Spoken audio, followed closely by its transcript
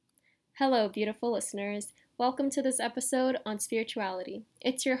Hello, beautiful listeners. Welcome to this episode on spirituality.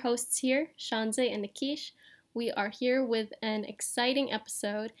 It's your hosts here, Shanze and Nikish. We are here with an exciting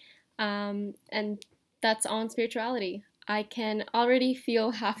episode, and that's on spirituality. I can already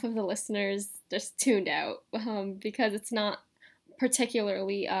feel half of the listeners just tuned out because it's not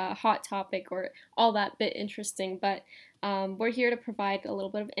particularly a hot topic or all that bit interesting, but we're here to provide a little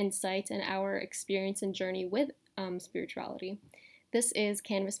bit of insight and our experience and journey with spirituality. This is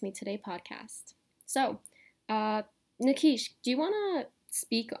Canvas Me Today podcast. So, uh, Nikish, do you want to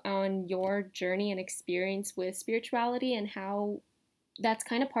speak on your journey and experience with spirituality and how that's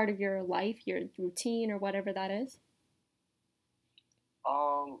kind of part of your life, your routine, or whatever that is?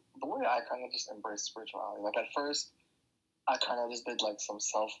 The way I kind of just embraced spirituality, like at first, I kind of just did like some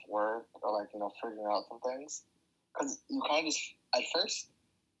self work or like figuring out some things, because you kind of just at first,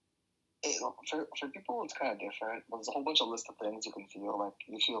 for people it's kind of different. There's a whole bunch of list of things you can feel like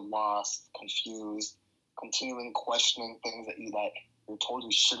you feel lost, confused, continuing questioning things that you're told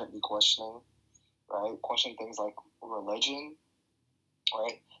you shouldn't be questioning, right? Questioning things like religion,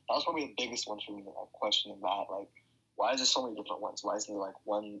 right? That was probably the biggest one for me, like questioning that, like why is there so many different ones? Why isn't there like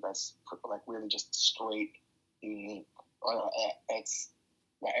one that's like really just straight unique? It's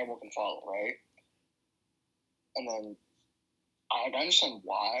that everyone can follow, right? And then I understand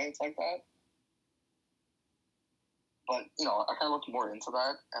why it's like that, but I kind of looked more into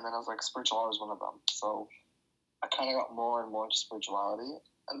that, and then I was like, spirituality is one of them. So I kind of got more and more into spirituality.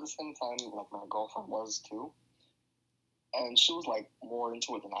 At the same time, like my girlfriend was too, and she was like more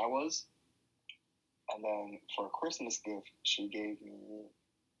into it than I was. And then for a Christmas gift, she gave me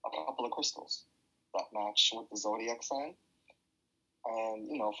a couple of crystals that match with the zodiac sign. And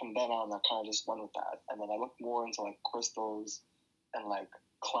from then on, I kind of just went with that. And then I looked more into like crystals and like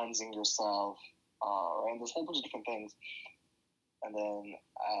cleansing yourself, and there's a whole bunch of different things. And then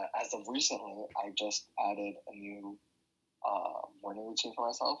as of recently, I just added a new morning routine for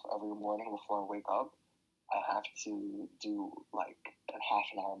myself. Every morning before I wake up, I have to do like a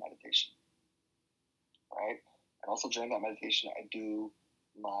half an hour meditation, right? And also during that meditation, I do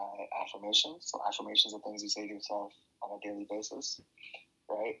my affirmations. So affirmations are things you say to yourself on a daily basis,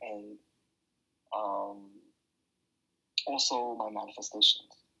 right? And um, also my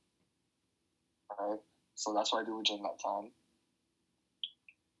manifestations, right? So that's what I do during that time,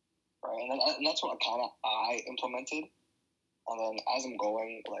 right? And that's what I implemented. And then as I'm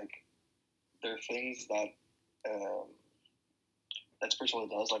going, like there are things that um, that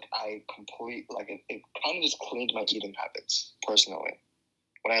spirituality does. Like I complete like it kind of just cleaned my eating habits personally.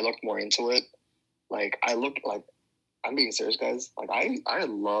 When I looked more into it, like I looked like I'm being serious, guys. Like I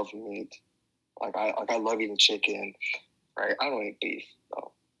love meat. I love eating chicken. Right? I don't eat beef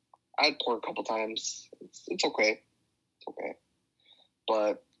though. I had pork a couple times. It's okay. It's okay.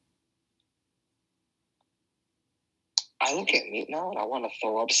 But I look at meat now and I want to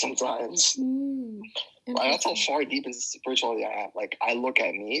throw up sometimes. Like, that's how far deep into spirituality I am. Like I look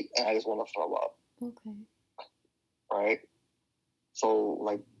at meat and I just want to throw up. Okay. Right? So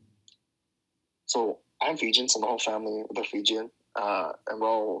I'm Fijian, so my whole family they're Fijian, and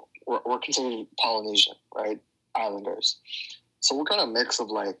we're considered Polynesian, right? Islanders. So we're kind of a mix of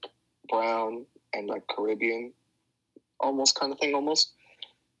like brown and like Caribbean, almost kind of thing, almost.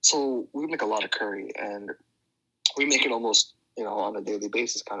 So we make a lot of curry, and we make it almost on a daily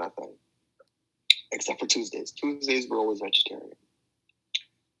basis, kind of thing. Except for Tuesdays. Tuesdays we're always vegetarian.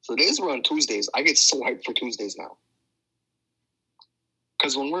 So the days we're on Tuesdays, I get so hyped for Tuesdays now.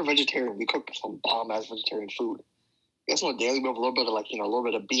 Because when we're vegetarian, we cook some bomb ass vegetarian food. I guess on a daily we have a little bit of like a little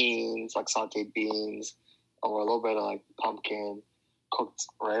bit of beans, like sauteed beans, or a little bit of like pumpkin cooked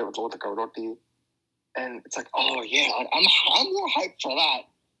right with the roti, and it's like, oh yeah, I'm more hyped for that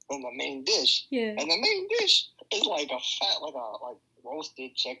than the main dish. Yeah. And the main dish is like a fat like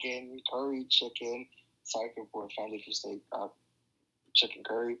roasted chicken, curry chicken. Sorry if we're offended if you say chicken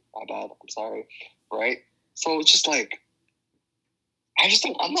curry. My bad. I'm sorry. Right. So it's just like I'm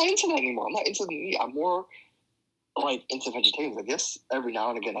not into that anymore. I'm not into the meat. I'm more like into vegetarians. I guess every now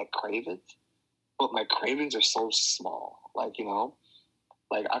and again I crave it, but my cravings are so small. Like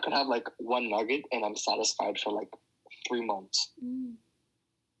I could have like one nugget and I'm satisfied for like 3 months.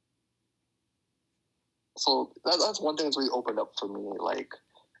 So that's one thing that's really opened up for me. Like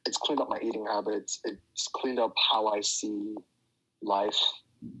it's cleaned up my eating habits. It's cleaned up how I see life,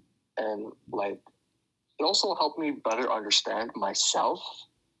 and like it also helped me better understand myself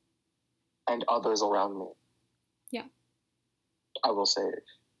and others around me. Yeah. I will say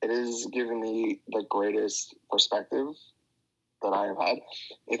it is giving me the greatest perspective that I have had.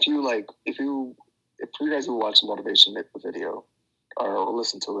 If you guys who watch the motivation video, or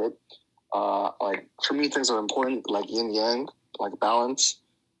listen to it. Like for me, things are important, like yin yang, like balance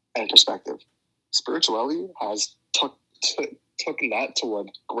and perspective. Spirituality has taken that to a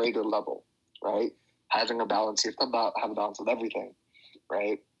greater level, right? Having a balance, you have to have a balance with everything,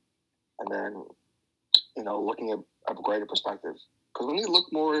 right? And then, looking at a greater perspective. Because when you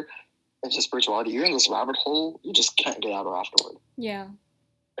look more into spirituality, you're in this rabbit hole you just can't get out of afterward. Yeah.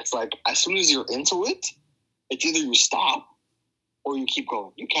 It's like as soon as you're into it, it's either you stop or you keep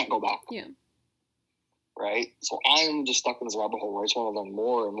going. You can't go back. Yeah. Right? So I'm just stuck in this rabbit hole where I just want to learn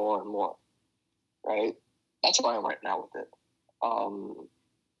more and more and more. Right? That's where I am right now with it. I'm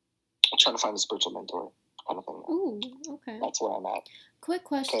trying to find a spiritual mentor kind of thing. Ooh, okay. That's where I'm at. Quick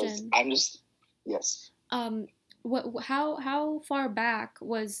question. I'm just, yes. How far back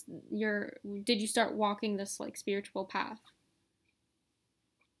did you start walking this like spiritual path?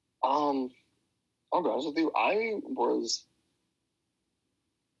 I'll be honest with you, I was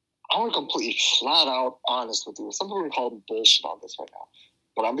completely flat out honest with you. Some people would call bullshit on this right now,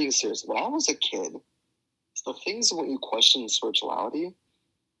 but I'm being serious. When I was a kid, the things when you question spirituality,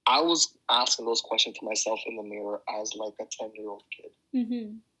 I was asking those questions to myself in the mirror as like a 10-year-old kid.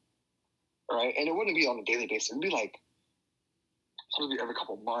 Mm-hmm. Right? And it wouldn't be on a daily basis. It would be like maybe every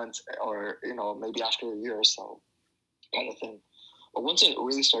couple of months or, maybe after a year or so kind of thing. But once it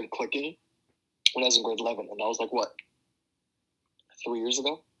really started clicking, when I was in grade 11, and that was like, what, 3 years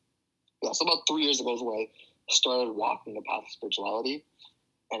ago? Yeah, so about 3 years ago is when I started walking the path of spirituality,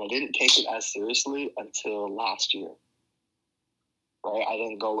 and I didn't take it as seriously until last year. Right? I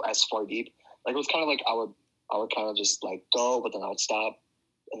didn't go as far deep. Like, it was kind of like I would kind of just like go, but then I would stop,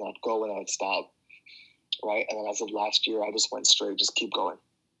 and then I'd go and I would stop. Right? And then as of last year, I just went straight, just keep going.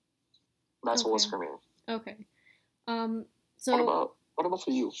 That's what was for me. Okay. So what about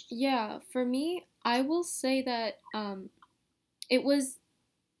for you? Yeah, for me, I will say that it was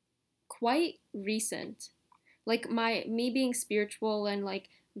quite recent. Like me being spiritual and like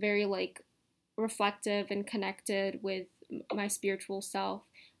very like reflective and connected with my spiritual self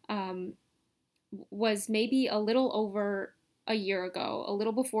was maybe a little over a year ago, a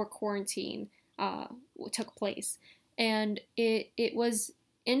little before quarantine took place, and it was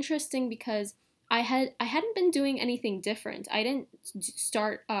interesting because I hadn't been doing anything different. I didn't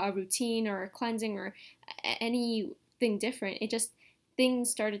start a routine or a cleansing or anything different. It just things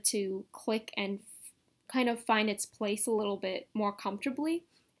started to click and kind of find its place a little bit more comfortably.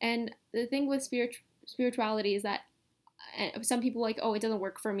 And the thing with spirituality is that some people like, oh, it doesn't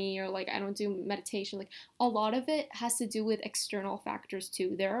work for me, or like I don't do meditation. Like a lot of it has to do with external factors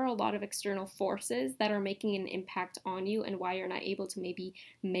too. There are a lot of external forces that are making an impact on you and why you're not able to maybe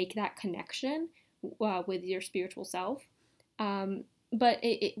make that connection with your spiritual self. But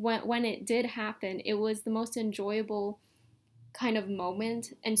when it did happen, it was the most enjoyable kind of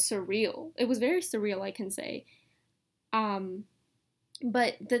moment and surreal. It was very surreal, I can say.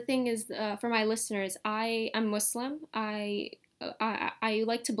 But the thing is, for my listeners, I'm Muslim. I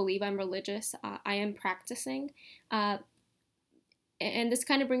like to believe I'm religious. I am practicing, and this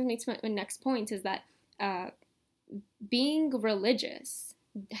kind of brings me to my next point: is that being religious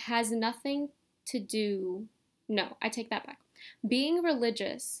has nothing to do. No, I take that back. Being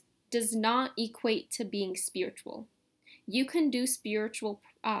religious does not equate to being spiritual. You can do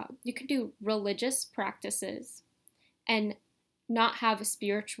you can do religious practices and not have a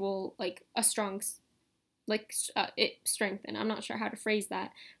spiritual like a strong it strengthen. I'm not sure how to phrase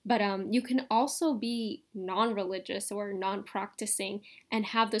that, but you can also be non-religious or non-practicing and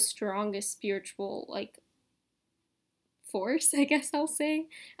have the strongest spiritual like force. I guess I'll say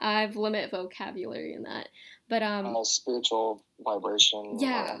I have limit vocabulary in that, but spiritual vibration,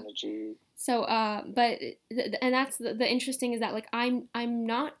 yeah, or energy. So, and that's the interesting is that like I'm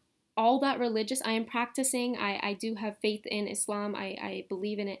not all that religious. I am practicing. I do have faith in Islam. I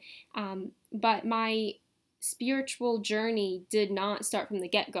believe in it. But my spiritual journey did not start from the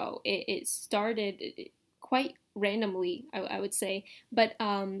get go. It started quite randomly, I would say. But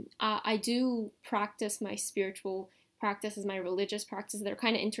I do practice my spiritual practices, my religious practices. They're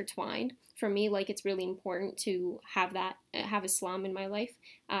kind of intertwined. For me, like it's really important to have Islam in my life.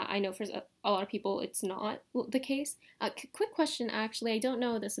 I know for a lot of people it's not the case. Quick question, actually, I don't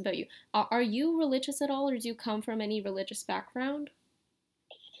know this about you. Are you religious at all, or do you come from any religious background?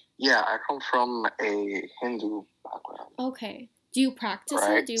 Yeah, I come from a Hindu background. Okay. Do you practice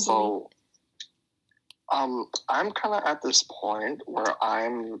it? Do you believe? I'm kind of at this point where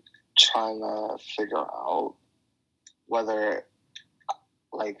I'm trying to figure out whether,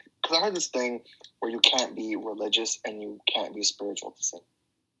 like, because I heard this thing where you can't be religious and you can't be spiritual at the same.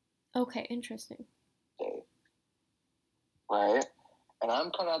 Okay, interesting. Day. Right? And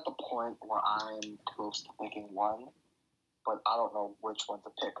I'm kind of at the point where I'm close to picking one, but I don't know which one to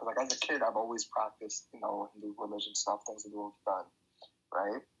pick. Because, like, as a kid, I've always practiced, Hindu religion stuff, things that we've done,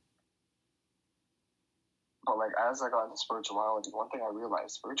 right? But, like, as I got into spirituality, one thing I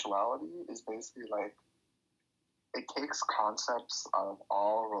realized, spirituality is basically, like, it takes concepts of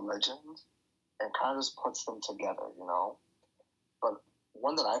all religions and kind of just puts them together, But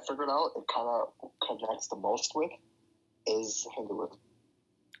one that I figured out it kind of connects the most with is Hinduism.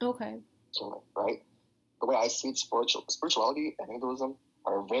 Okay. Right? The way I see it, spirituality and Hinduism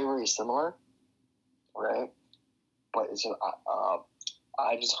are very, very similar, right? But it's just,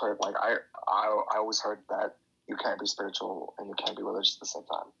 I just heard, like, I always heard that you can't be spiritual and you can't be religious at the same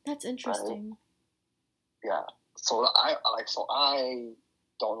time. That's interesting. Right? Yeah. So I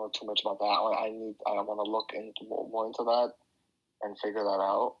don't know too much about that. I want to look into more into that and figure that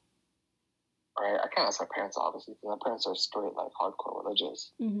out. Right? I can't ask my parents, obviously, because my parents are straight, like, hardcore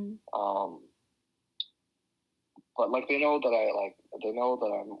religious. Mm-hmm. But, like, they know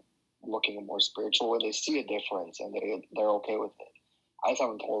that I'm looking more spiritual, and they see a difference, and they're okay with it. I just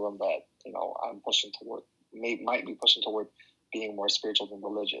haven't told them that I'm pushing toward might be pushing toward being more spiritual than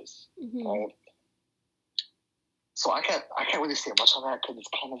religious, mm-hmm. right? So I can't really say much on that because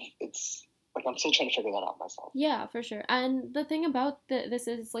it's like I'm still trying to figure that out myself. Yeah, for sure. And the thing about this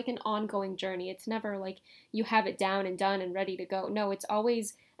is like an ongoing journey. It's never like you have it down and done and ready to go. No, it's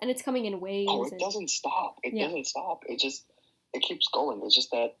always, and it's coming in waves. Oh, it doesn't stop. It doesn't stop. It keeps going. It's just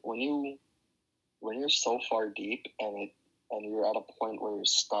that when you're so far deep and you're at a point where you're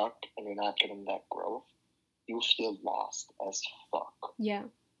stuck and you're not getting that growth, you feel lost as fuck. Yeah.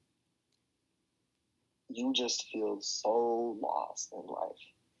 You just feel so lost in life.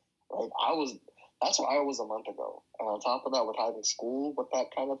 Like, that's where I was a month ago. And on top of that, with having school with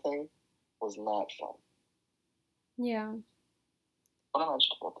that kind of thing was not fun. Yeah. But I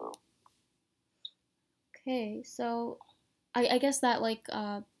managed to go through. Okay, so I guess that like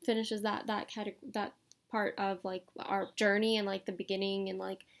finishes that that part of like our journey and like the beginning and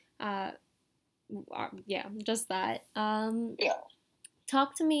like yeah, just that. Yeah.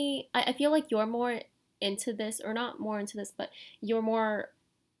 Talk to me. I feel like you're more into this, or not more into this, but you're more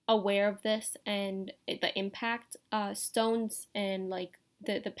aware of this and the impact stones and like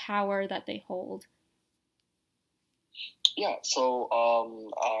the power that they hold. Yeah, so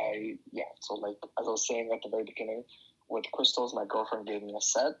so like as I was saying at the very beginning, with crystals, my girlfriend gave me a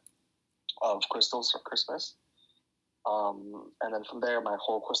set of crystals for Christmas. And then from there, my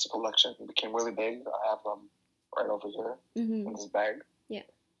whole crystal collection became really big. I have them right over here in this bag. Yeah.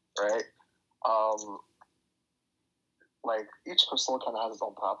 Right. Like each crystal kind of has its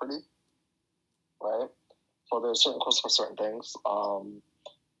own property. Right. So there's certain crystals for certain things.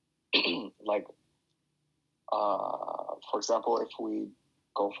 Like, for example, if we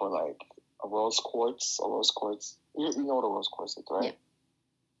go for like a rose quartz, you know what a rose quartz is, right?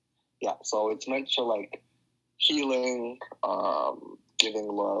 Yeah. So it's meant for like healing, giving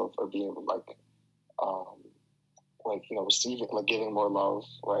love, or being like receiving, like giving more love,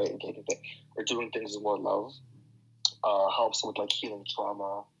 right? And or doing things with more love. Helps with like healing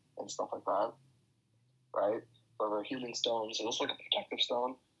trauma and stuff like that, right? For a healing stone, so it's like a protective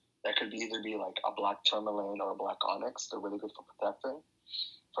stone that could either be like a black tourmaline or a black onyx. They're really good for protecting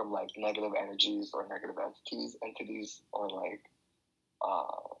from like negative energies or negative entities, or like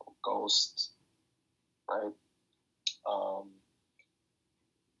ghosts, right?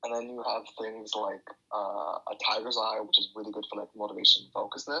 And then you have things like a tiger's eye, which is really good for like motivation and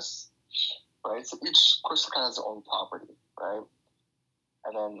focusedness, right? So each crystal kind of has its own property, right?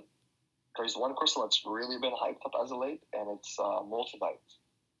 And then there's one crystal that's really been hyped up as of late, and it's multivite.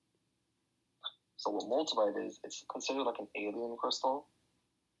 So what multivite is, it's considered like an alien crystal,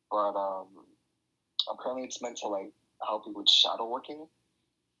 but apparently it's meant to like help you with shadow working.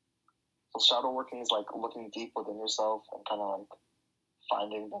 So shadow working is like looking deep within yourself and kind of like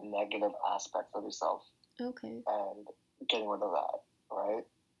finding the negative aspects of yourself. Okay. And getting rid of that, right?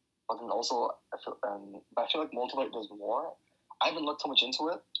 But then also, I feel like multivite does more. I haven't looked too much into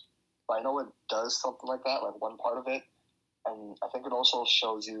it, but I know it does something like that, like one part of it. And I think it also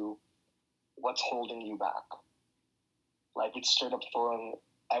shows you what's holding you back. Like, it's straight up throwing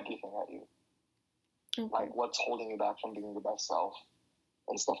everything at you. Okay. Like, what's holding you back from being your best self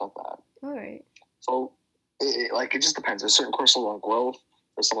and stuff like that. All right. So, it just depends. There's certain crystals on growth.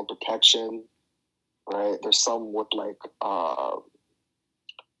 There's some on protection, right? There's some with, like,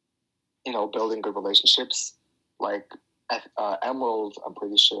 building good relationships. Like, emerald, I'm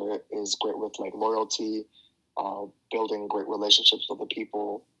pretty sure, is great with, like, loyalty, building great relationships with the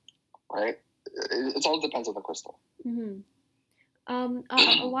people, right? It all depends on the crystal. Mm-hmm.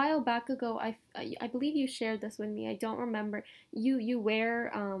 A while back ago, I believe you shared this with me. I don't remember. You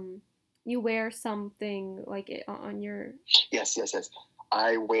wear you wear something like it on your. Yes, yes, yes.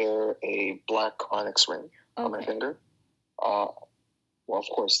 I wear a black onyx ring on my Okay. finger. Uh, well, of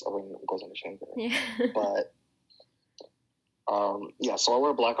course, a ring goes on your finger, Yeah. but yeah. So I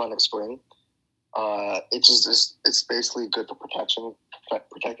wear a black onyx ring. It's basically good for protection,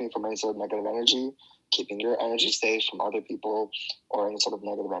 protecting from any sort of negative energy, keeping your energy safe from other people or any sort of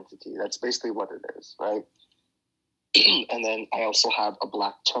negative entity. That's basically what it is, right? And then I also have a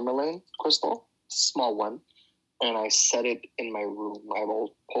black tourmaline crystal, small one, and I set it in my room. I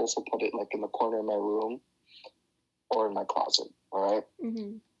will also put it like in the corner of my room or in my closet. All right.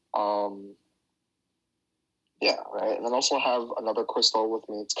 Um, yeah, right. And then also have another crystal with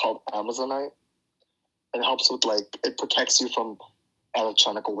me. It's called Amazonite. It helps with it protects you from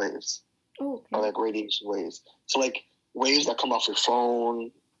electronic waves. Okay. Or like radiation waves. So like waves that come off your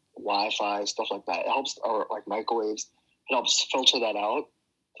phone, Wi-Fi, stuff like that. It helps, or like microwaves. It helps filter that out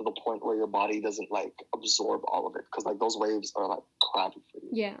to the point where your body doesn't like absorb all of it, because like those waves are like crappy for you.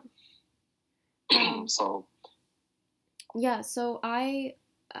 Yeah. So. Yeah. So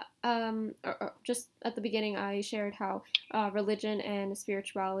just at the beginning, I shared how religion and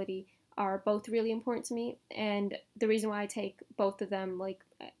spirituality are both really important to me, and the reason why I take both of them like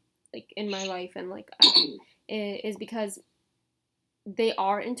in my life and is because they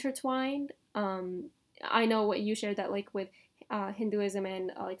are intertwined. I know what you shared that like with Hinduism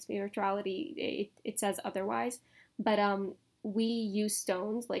and like spirituality, it says otherwise, but we use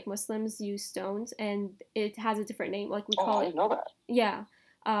stones, like Muslims use stones, and it has a different name. Like we call I didn't know that. Yeah,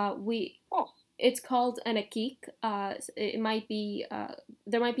 we. Oh. It's called an akik. It might be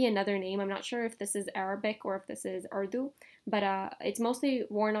there might be another name. I'm not sure if this is Arabic or if this is Urdu, but it's mostly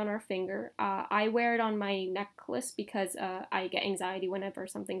worn on our finger. I wear it on my necklace because I get anxiety whenever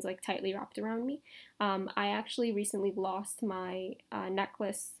something's like tightly wrapped around me. I actually recently lost my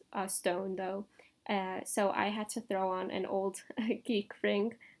necklace stone though, so I had to throw on an old geek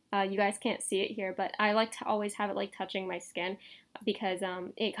ring. You guys can't see it here, but I like to always have it like touching my skin because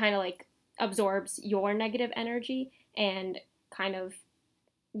it kind of like absorbs your negative energy and kind of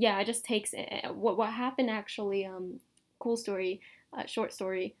yeah, it just takes what happened actually. Cool story, short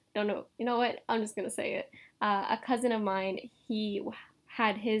story. Don't know. You know what? I'm just gonna say it. A cousin of mine, he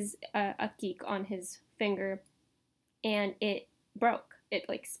had his akik on his finger, and it broke. It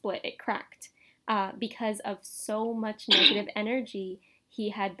like split. It cracked because of so much negative energy he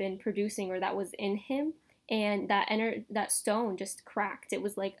had been producing or that was in him, and that stone just cracked. It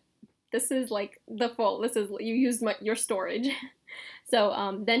was like this is like the full. This is you used your storage.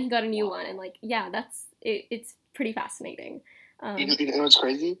 So then he got a new one, and like yeah, that's it, it's pretty fascinating. You know what's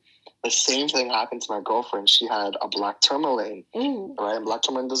crazy? The same thing happened to my girlfriend. She had a black tourmaline, right? And black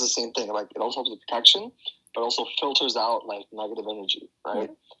tourmaline does the same thing. Like it also helps with protection, but also filters out like negative energy, right?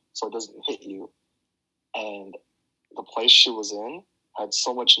 Yeah. So it doesn't hit you. And the place she was in had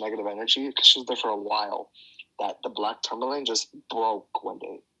so much negative energy because she was there for a while that the black tourmaline just broke one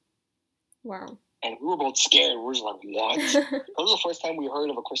day. Wow. And we were both scared. We were just like, what? That was the first time we heard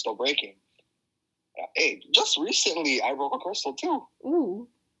of a crystal breaking. Hey, just recently I broke a crystal too. Ooh.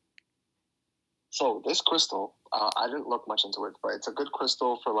 So this crystal, I didn't look much into it, but it's a good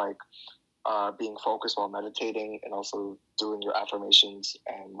crystal for like being focused while meditating and also doing your affirmations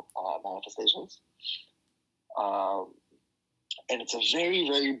and manifestations. And it's a very,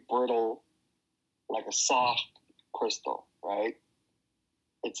 very brittle, like a soft crystal, right?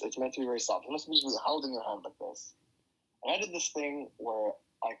 It's meant to be very soft. It's meant to be held in your hand like this. And I did this thing where,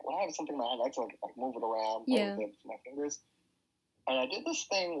 like, when I have something in my hand, I like to like move it around with my fingers. And I did this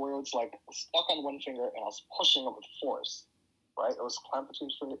thing where it's like stuck on one finger, and I was pushing it with force, right? It was clamped between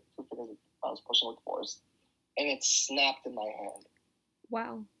two fingers. I was pushing with force, and it snapped in my hand.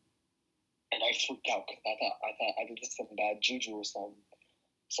 Wow. And I freaked out. I thought I did some bad juju or something.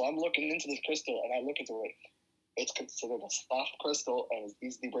 So I'm looking into this crystal, and I look into it. It's considered a soft crystal and is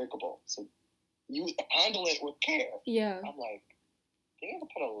easily breakable. So you handle it with care. Yeah. I'm like, they need to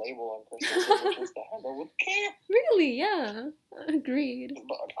put a label on crystals which to handle with care. Really? Yeah. Agreed.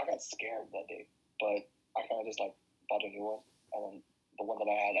 But I got scared that day, but I kind of just like bought a new one, and then the one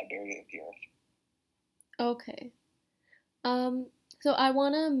that I had, I buried it in the earth. Okay. So I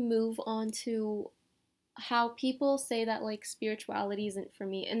want to move on to how people say that like spirituality isn't for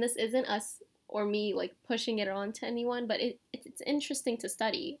me, and this isn't us or me like pushing it on to anyone, but it's interesting to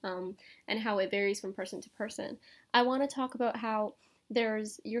study and how it varies from person to person. I want to talk about how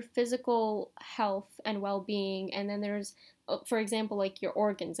there's your physical health and well-being, and then there's for example like your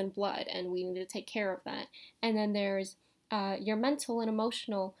organs and blood, and we need to take care of that, and then there's your mental and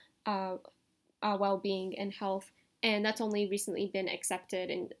emotional well-being and health, and that's only recently been accepted,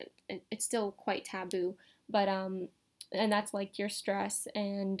 and it's still quite taboo. But and that's like your stress,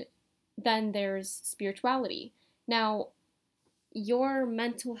 and then there's spirituality. Now, your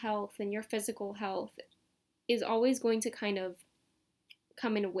mental health and your physical health is always going to kind of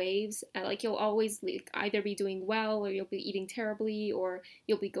come in waves. Like you'll always like either be doing well, or you'll be eating terribly, or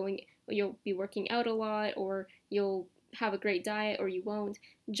you'll be working out a lot, or you'll have a great diet, or you won't.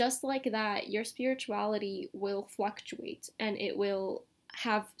 Just like that, your spirituality will fluctuate, and it will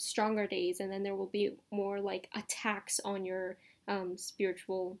have stronger days, and then there will be more like attacks on your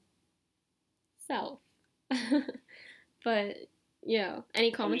spiritual self. But yeah, any Are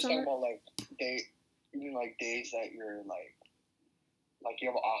you comments on talking that? about like day, you mean like days that you're like you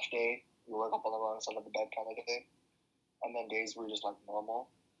have an off day, you wake up on the wrong side of the bed kind of day, and then days where you're just like normal?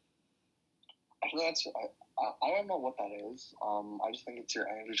 I feel that's I don't know what that is. I just think it's your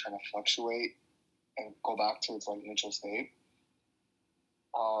energy trying to fluctuate and go back to its like neutral state.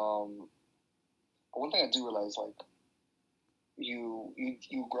 But one thing I do realize, like you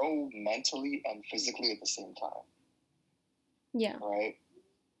grow mentally and physically at the same time, Yeah. right?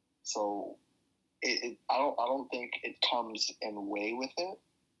 So I don't think it comes in way with it.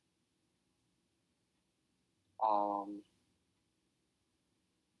 Um,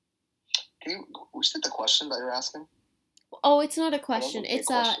 can you restate the question that you're asking? Oh, it's not a That was a question. big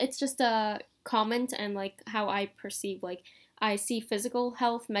question. It's just a comment, and like how I perceive, like I see physical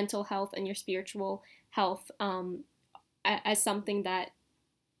health, mental health, and your spiritual health as something that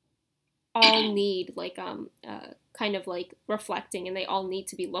all need like kind of like reflecting, and they all need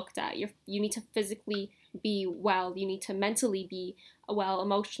to be looked at. You need to physically be well, you need to mentally be well,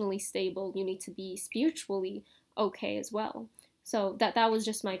 emotionally stable, you need to be spiritually okay as well. So that was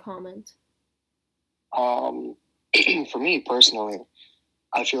just my comment. Um, for me personally,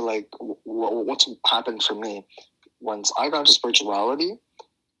 I feel like what's happened for me once I got into spirituality,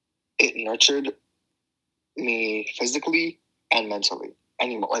 it nurtured me physically and mentally,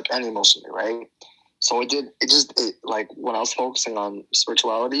 and emotionally, right? So it like when I was focusing on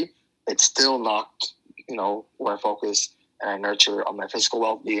spirituality, it still knocked, where I focus and I nurture on my physical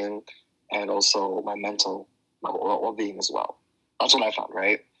well being and also my mental well being as well. That's what I found,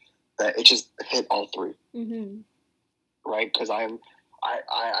 right? That it just hit all three, Mm-hmm. right? Because I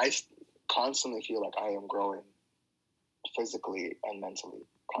constantly feel like I am growing physically and mentally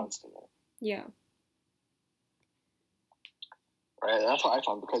constantly, Yeah. right? And that's what I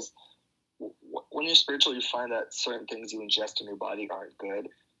found because when you're spiritual, you find that certain things you ingest in your body aren't good,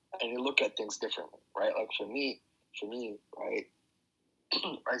 and you look at things differently, right? Like for me, right?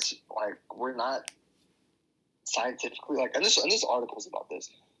 Like we're not scientifically like, and this article is about this.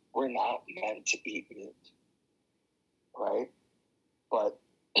 We're not meant to eat meat, right? But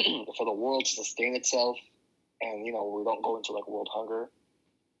for the world to sustain itself, and we don't go into like world hunger,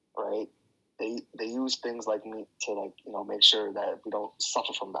 right? They use things like meat to like make sure that we don't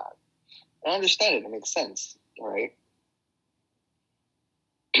suffer from that. And I understand it; it makes sense, right?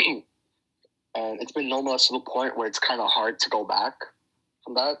 And it's been normalized to the point where it's kind of hard to go back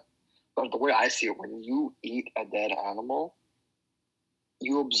from that. But the way I see it, when you eat a dead animal,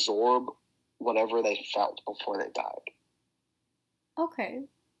 you absorb whatever they felt before they died, Okay.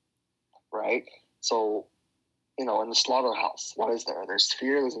 right? So, in the slaughterhouse, what is there? There's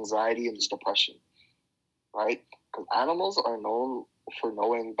fear, there's anxiety, and there's depression, right? Because animals are known for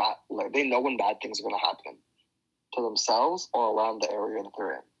knowing bad, like they know when bad things are going to happen to themselves or around the area that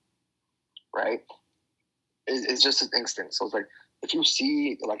they're in, right? It's just an instinct. So it's like if you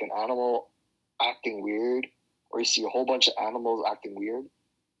see like an animal acting weird, or you see a whole bunch of animals acting weird,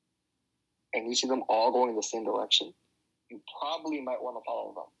 and you see them all going in the same direction, you probably might want to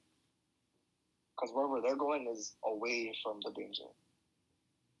follow them because wherever they're going is away from the danger.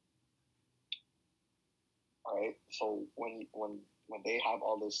 All right. So when they have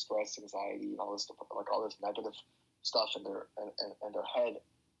all this stress, anxiety, and all this stuff, like all this negative stuff in their head,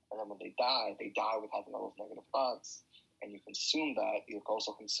 and then when they die with having all those negative thoughts, and you consume that, you're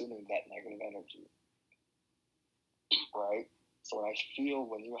also consuming that negative energy, right? So I feel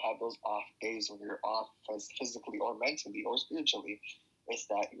when you have those off days, when you're off physically or mentally or spiritually, it's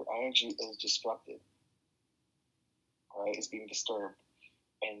that your energy is disrupted, right? It's being disturbed,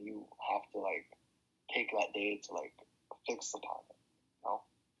 and you have to like take that day to like fix upon it. You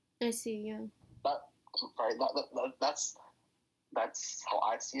know? I see. Yeah. That right? That's how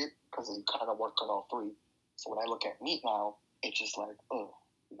I see it because you kind of work on all three. So when I look at meat now, it's just like, oh,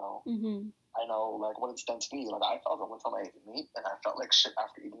 you know. Mm-hmm. I know like what it's done to me. Like I felt that one time I ate meat and I felt like shit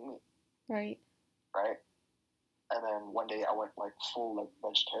after eating meat. Right. Right. And then one day I went like full like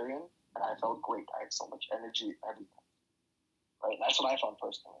vegetarian, and I felt great. I had so much energy, everything. Right, that's what I found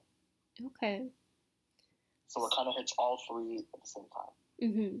personally. Okay. So it kind of hits all three at the same time.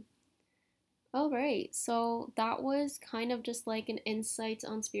 Mm-hmm. All right. So that was kind of just like an insight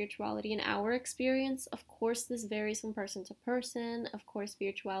on spirituality and our experience. Of course, this varies from person to person. Of course,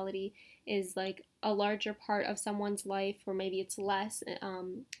 spirituality is like a larger part of someone's life, or maybe it's less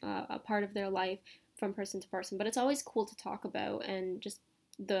a part of their life from person to person. But it's always cool to talk about and just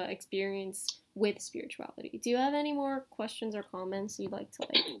the experience with spirituality. Do you have any more questions or comments you'd like to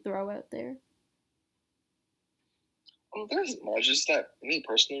like throw out there? There's much. Just that me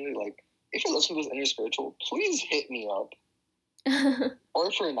personally, like, if you're listening to this and you're spiritual, please hit me up. Or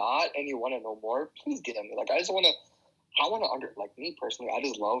if you're not and you want to know more, please get me. Like, I want to like me personally, I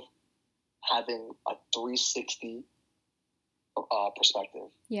just love having a 360 perspective.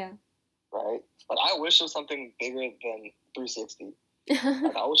 Yeah. Right? But I wish there was something bigger than 360.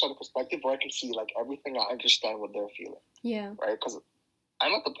 Like, I wish I had a perspective where I can see like everything. I understand what they're feeling. Yeah. Right? Because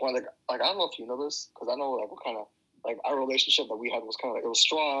I'm at the point like I don't know if you know this, because I know like what kind of like our relationship that we had was kind of like, it was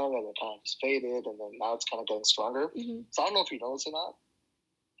strong and then kind of just faded, and then now it's kind of getting stronger. Mm-hmm. So I don't know if you know this or not,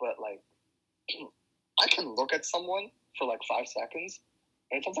 but like I can look at someone for like 5 seconds,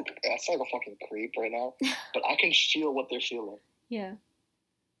 and it sounds like I sound like a fucking creep right now, but I can feel what they're feeling. Yeah.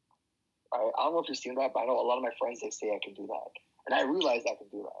 Right? I don't know if you've seen that, but I know a lot of my friends, they say I can do that, and I realize I can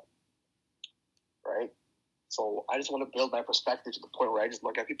do that. Right? So I just want to build my perspective to the point where I just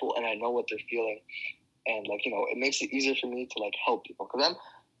look at people and I know what they're feeling, and like it makes it easier for me to like help people, because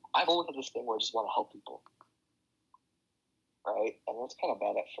I've always had this thing where I just want to help people, right? And it's kind of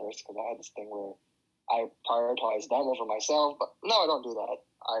bad at first because I had this thing where I prioritized them over myself, but no, I don't do that.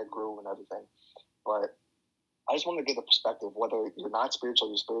 I grew and everything, but I just want to get the perspective. Whether you're not spiritual,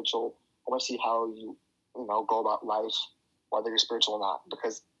 you're spiritual. I want to see how you go about life, whether you're spiritual or not,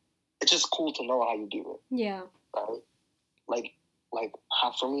 because it's just cool to know how you do it. Yeah. Right? Like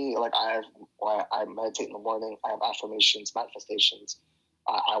for me, like I meditate in the morning. I have affirmations, manifestations.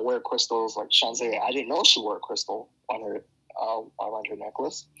 I wear crystals. Like Shanze, I didn't know she wore a crystal on her around her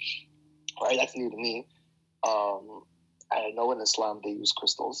necklace. Right, that's new to me. I know in Islam they use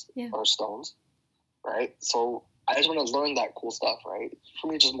crystals or stones. Right, so I just want to learn that cool stuff. Right, for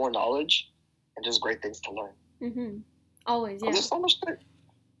me, just more knowledge and just great things to learn. Mm-hmm. Always, yeah. There's so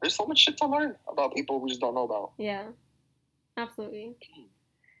much shit to learn about people we just don't know about. Yeah. Absolutely.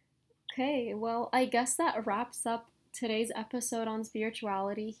 Okay, well, I guess that wraps up today's episode on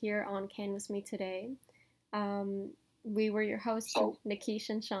spirituality here on Canvas Me Today. We were your hosts, Nikish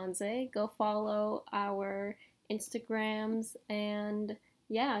and Shanze. Go follow our Instagrams and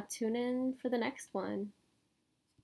yeah, tune in for the next one.